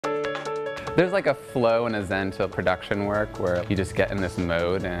There's like a flow and a zen to production work where you just get in this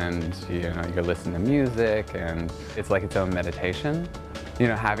mode and you're listening to music and it's like its own meditation.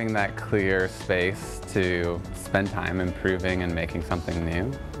 Having that clear space to spend time improving and making something new.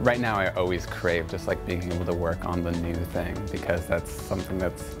 Right now I always crave just like being able to work on the new thing because that's something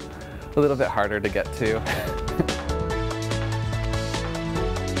that's a little bit harder to get to.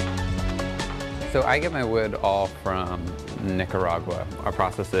 So I get my wood all from Nicaragua. Our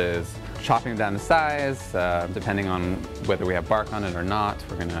process is chopping down the size, depending on whether we have bark on it or not.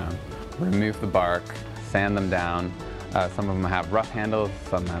 We're gonna remove the bark, sand them down. Some of them have rough handles,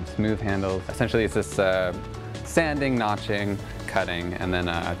 some have smooth handles. Essentially it's just sanding, notching, cutting, and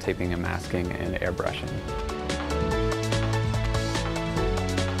then taping and masking and airbrushing.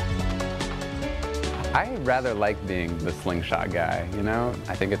 I rather like being the slingshot guy,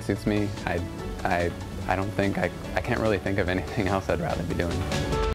 I think it suits me. I don't think, I can't really think of anything else I'd rather be doing.